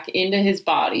back into his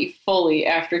body fully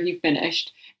after he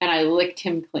finished, and I licked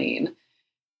him clean.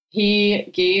 He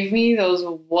gave me those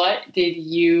 "what did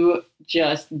you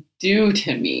just do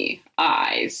to me"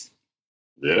 eyes.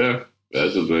 Yeah,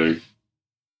 that's the thing.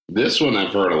 This one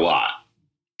I've heard a lot.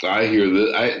 I hear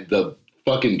the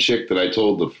fucking chick that I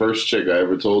told, the first chick I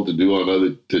ever told to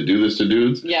do this to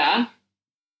dudes. Yeah.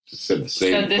 Said the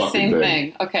same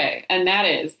thing. Okay. And that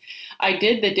is, I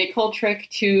did the dick hole trick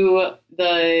to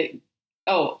the,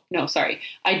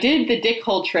 I did the dick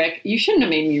hole trick. You shouldn't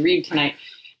have made me read tonight.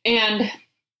 And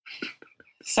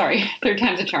sorry, third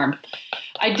time's a charm.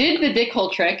 I did the dick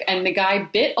hole trick and the guy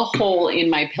bit a hole in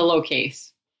my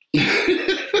pillowcase.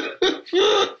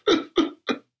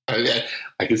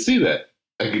 I can see that.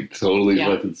 I could totally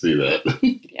fucking see that.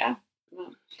 Yeah.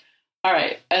 All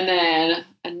right. And then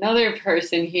another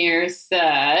person here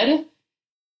said,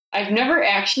 I've never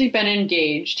actually been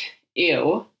engaged.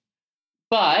 Ew.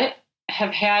 But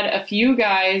have had a few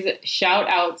guys shout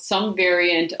out some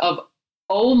variant of,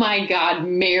 oh my God,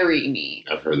 marry me.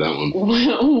 I've heard that one.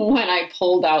 When I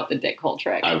pulled out the dick hole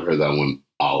trick. I've heard that one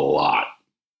a lot.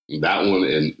 That one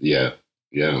and yeah,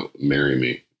 marry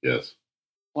me. Yes.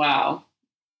 Wow.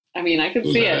 I mean, I could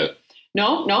see it.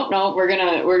 No. We're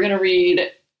gonna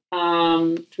read.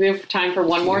 Do we have time for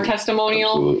one more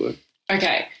testimonial? Absolutely.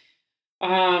 Okay.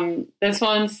 This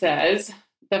one says,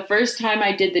 the first time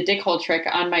I did the dick hole trick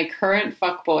on my current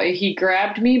fuckboy, he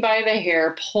grabbed me by the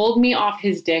hair, pulled me off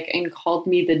his dick, and called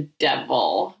me the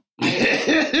devil.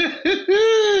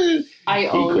 I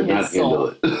own his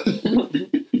soul.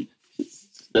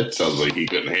 That sounds like he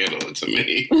couldn't handle it to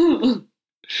me.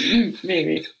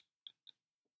 Maybe.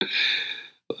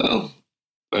 Well,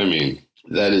 I mean,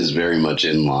 that is very much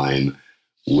in line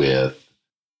with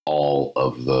all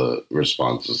of the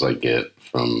responses I get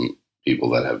from people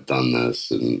that have done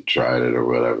this and tried it or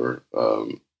whatever.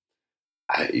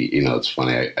 It's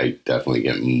funny. I definitely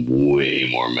get way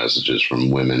more messages from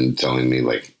women telling me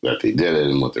like that they did it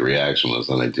and what the reaction was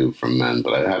than I do from men.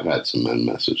 But I have had some men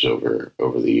message over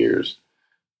the years,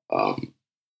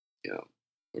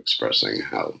 expressing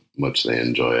how much they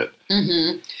enjoy it.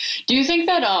 Mm-hmm. Do you think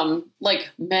that like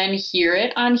men hear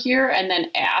it on here and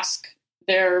then ask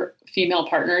their female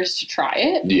partners to try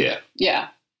it? Yeah. Yeah.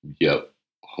 Yep.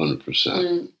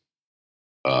 100%.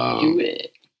 Do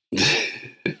it.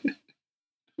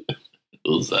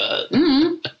 Who's that?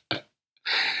 Mm-hmm.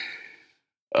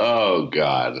 Oh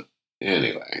God.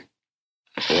 Anyway,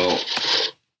 well,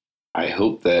 I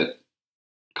hope that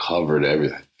covered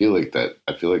everything. I feel like that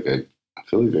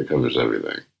covers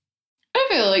everything. I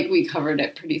feel like we covered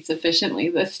it pretty sufficiently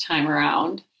this time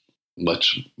around.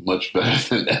 Much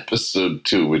better than episode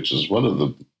 2, which is one of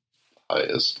the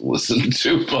highest listened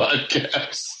to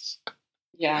podcasts.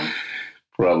 Yeah.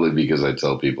 Probably because I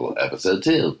tell people episode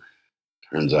 2.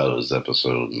 Turns out it was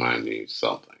episode 90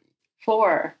 something.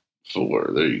 4.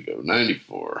 There you go.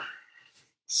 94.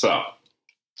 So,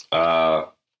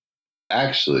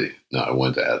 actually, no, I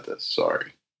wanted to add this.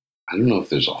 Sorry. I don't know if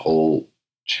there's a whole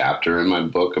chapter in my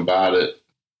book about it,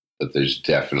 but there's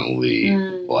definitely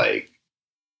like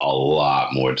a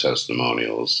lot more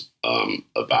testimonials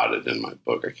about it in my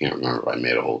book. I can't remember if I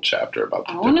made a whole chapter about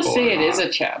the I want to say it is a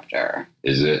chapter.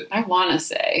 Is it? I want to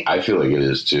say. I feel like it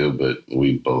is too, but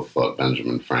we both thought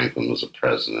Benjamin Franklin was a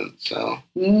president, so.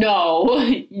 No,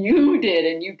 you did,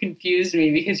 and you confused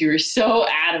me because you were so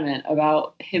adamant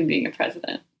about him being a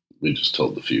president. We just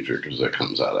told the future because that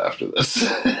comes out after this.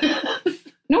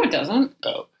 No, it doesn't.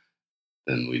 Oh,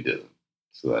 then we didn't.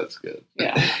 So that's good.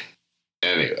 Yeah.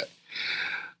 Anyway.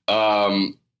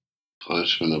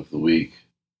 Punishment of the week.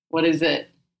 What is it?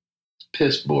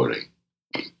 Piss boarding.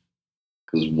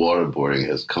 Because waterboarding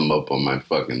has come up on my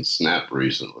fucking Snap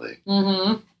recently.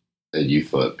 Mm-hmm. And you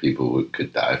thought people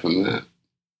could die from that?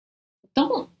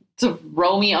 Don't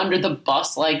throw me under the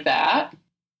bus like that.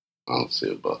 I don't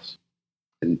see a bus.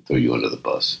 I didn't throw you under the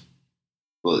bus.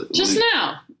 Just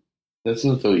now. That's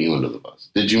not throwing you under the bus.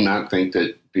 Did you not think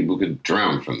that people could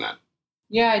drown from that?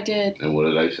 Yeah, I did. And what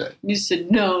did I say? You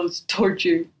said, no, it's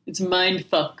torture. It's mind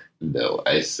fuck. No,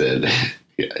 I said,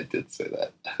 yeah, I did say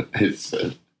that. I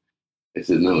said,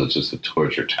 no, it's just a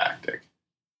torture tactic.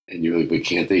 And you're like, but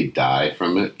can't they die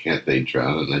from it? Can't they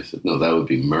drown? And I said, no, that would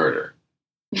be murder.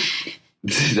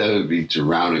 That would be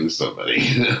drowning somebody.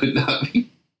 That would not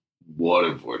be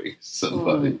waterboarding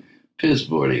somebody.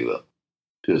 Pissboarding, though.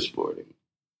 Pissboarding.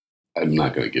 I'm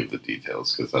not going to give the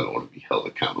details because I don't want to be held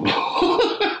accountable.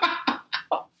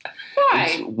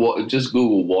 Why? Just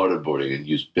Google waterboarding and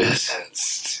use piss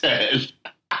instead.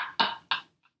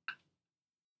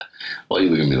 Why are you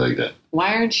looking at me like that?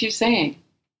 Why aren't you saying?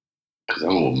 Because I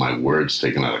don't want my words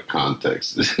taken out of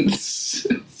context.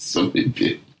 Somebody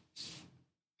did.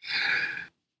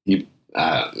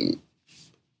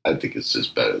 I think it's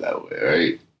just better that way,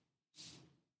 right?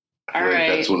 All right.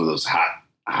 That's one of those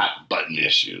hot button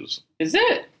issues. Is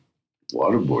it?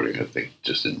 Waterboarding, I think,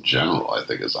 just in general, I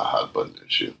think is a hot button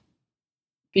issue.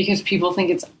 Because people think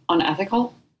it's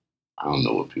unethical? I don't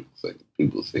know what people think.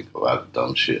 People think a lot of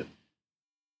dumb shit.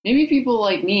 Maybe people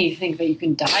like me think that you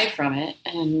can die from it,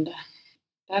 and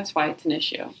that's why it's an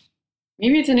issue.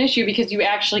 Maybe it's an issue because you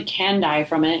actually can die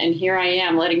from it, and here I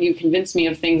am letting you convince me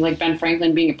of things like Ben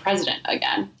Franklin being a president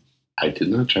again. I did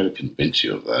not try to convince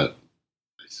you of that.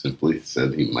 I simply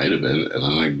said he might have been, and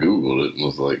then I Googled it and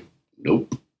was like,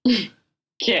 nope.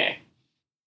 Okay.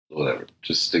 What whatever.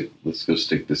 Let's go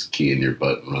stick this key in your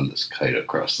butt and run this kite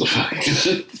across the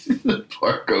fucking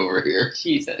park over here.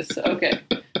 Jesus. Okay.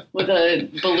 With a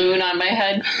balloon on my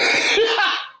head.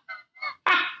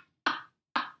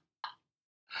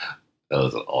 That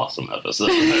was an awesome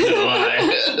episode. I don't know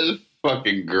why.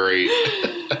 Fucking great.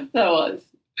 That was.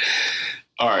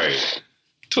 All right.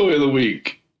 Toy of the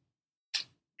week.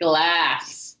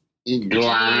 Glass.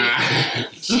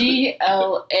 Glass.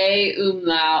 GLA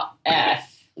umlaut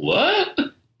S. What?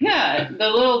 Yeah, the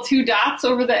little 2 dots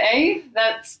over the A,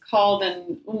 that's called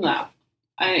an umlaut.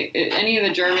 Any of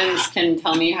the Germans can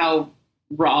tell me how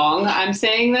wrong I'm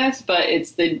saying this, but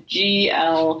it's the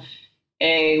GLA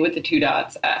with the 2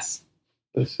 dots S.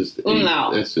 That's just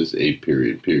umlaut. That's just A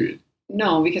period.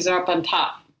 No, because they're up on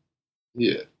top.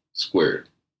 Yeah, squared.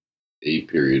 A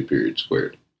period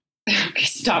squared. Okay,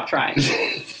 stop trying.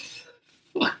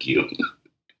 Fuck you.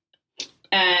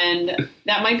 And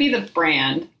that might be the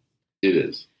brand. It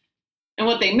is. And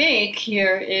what they make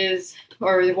here is,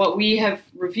 or what we have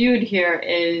reviewed here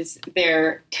is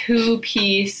their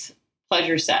 2-piece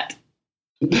pleasure set.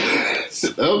 Okay.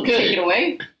 Take it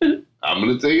away. I'm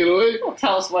going to take it away. Well,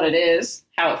 tell us what it is,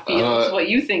 how it feels, what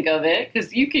you think of it,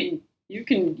 because you can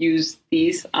use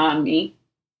these on me.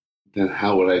 Then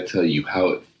how would I tell you how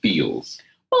it feels?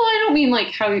 Well, I don't mean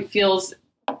like how it feels,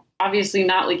 obviously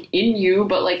not like in you,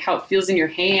 but like how it feels in your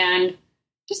hand.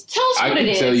 Just tell us what it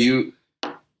is. I can tell you.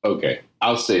 Okay,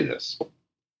 I'll say this.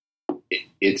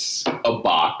 It's a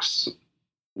box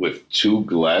with 2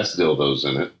 glass dildos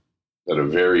in it that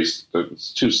are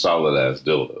it's 2 solid-ass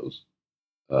dildos.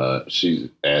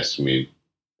 She asked me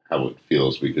how it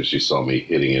feels because she saw me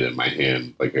hitting it in my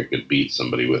hand like I could beat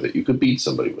somebody with it. You could beat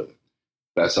somebody with it.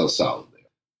 That's how solid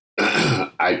they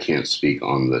are. I can't speak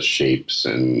on the shapes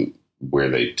and where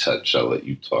they touch. I'll let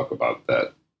you talk about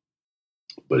that.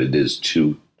 But it is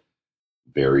 2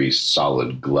 very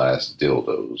solid glass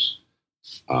dildos.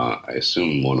 I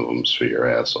assume one of them's for your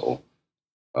asshole.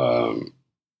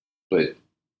 But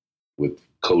with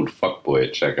code FUCKBOY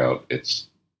at checkout, it's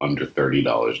under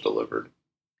 $30 delivered.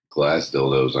 Glass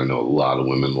dildos, I know a lot of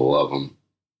women love them.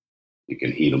 You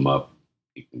can heat them up.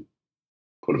 You can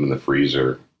put them in the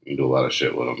freezer. You can do a lot of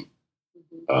shit with them.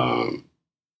 Mm-hmm.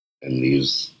 And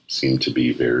these seem to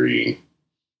be they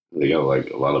got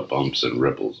like a lot of bumps and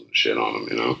ripples and shit on them,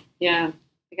 you know? Yeah.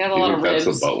 They got a lot of ribs.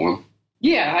 That's the butt one?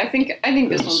 Yeah, I think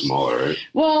this one's smaller, right?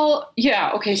 Well,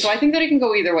 yeah, okay, so I think that it can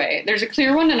go either way. There's a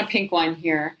clear one and a pink one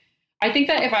here. I think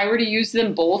that if I were to use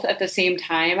them both at the same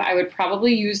time, I would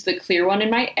probably use the clear one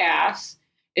in my ass.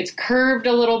 It's curved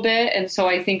a little bit, and so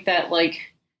I think that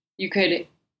you could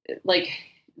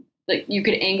you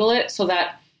could angle it so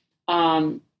that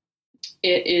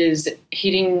it is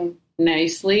hitting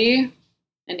nicely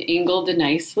and angled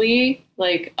nicely,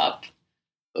 like up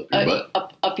your butt,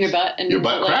 up your butt, and your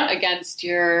butt crack? Against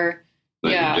your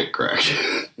your dick crack.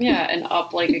 Yeah, and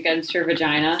up like against your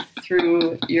vagina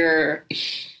through your.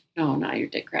 No, not your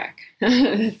dick crack.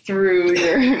 through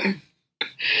your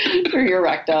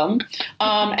rectum.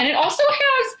 And it also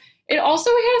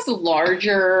has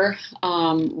larger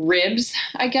ribs,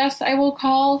 I guess I will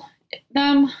call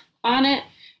them, on it.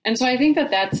 And so I think that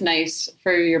that's nice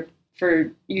for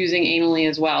using anally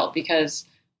as well, because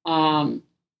it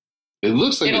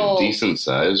looks like a decent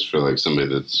size for like somebody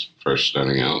that's first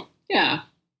starting out. Yeah.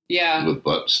 Yeah. With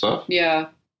butt stuff. Yeah.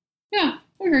 Yeah,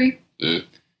 I agree.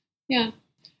 Yeah.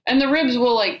 And the ribs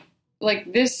will like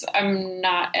this, I'm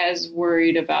not as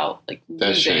worried about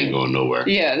that shit ain't going nowhere.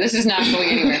 Yeah, this is not going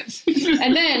anywhere.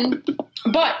 And then,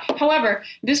 but however,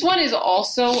 this one is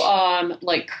also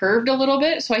curved a little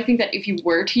bit. So I think that if you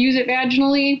were to use it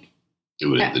vaginally, it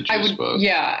would hit the G spot.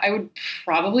 Yeah, I would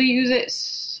probably use it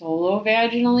solo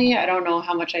vaginally. I don't know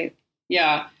how much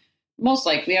most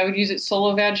likely I would use it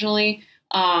solo vaginally.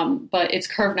 But it's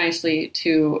curved nicely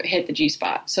to hit the G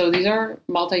spot. So these are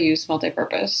multi-use,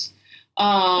 multi-purpose.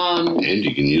 And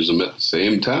you can use them at the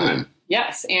same time.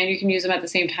 Yes, and you can use them at the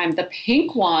same time. The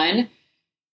pink one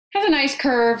has a nice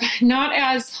curve, not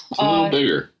as... It's a little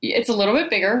bigger. It's a little bit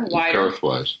bigger, wider.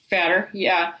 Girth-wise. Fatter,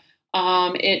 yeah.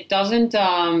 It doesn't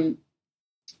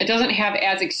have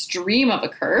as extreme of a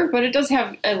curve, but it does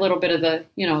have a little bit of the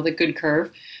good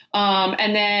curve.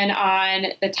 And then on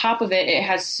the top of it, it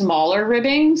has smaller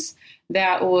ribbings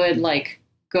that would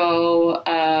go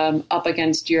up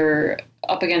against your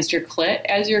clit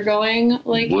as you're going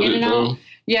in and out.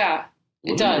 Yeah,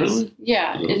 it does.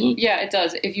 Really? Yeah, it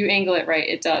does. If you angle it right,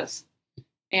 it does.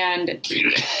 And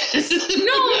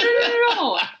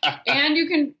no. And you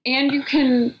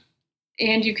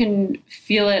can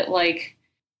feel it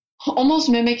almost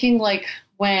mimicking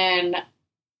when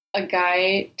a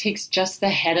guy takes just the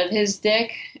head of his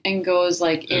dick and goes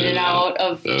like in and out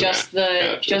of just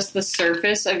the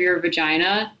surface of your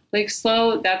vagina, like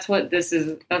slow. That's what this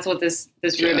is. That's what this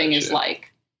ribbing is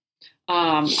like.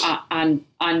 On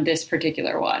this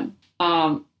particular one.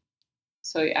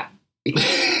 So yeah.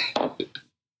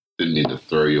 Didn't need to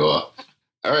throw you off.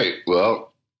 All right.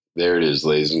 Well, there it is,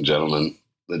 ladies and gentlemen.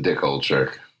 The dick hole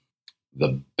trick.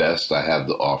 The best I have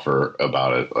to offer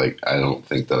about it. Like, I don't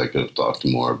think that I could have talked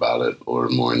more about it or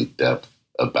more in depth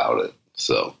about it.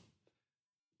 So,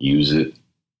 use it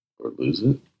or lose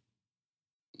it.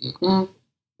 Yeah.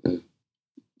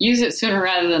 Use it sooner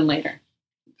rather than later.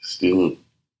 Steal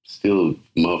a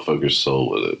motherfucker's soul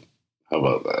with it. How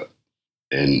about that?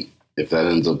 And if that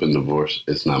ends up in divorce,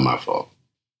 it's not my fault.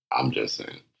 I'm just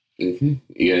saying. Okay.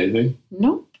 You got anything?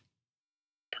 Nope.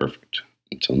 Perfect.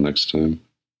 Until next time,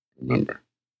 remember,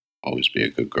 always be a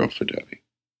good girl for daddy.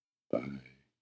 Bye.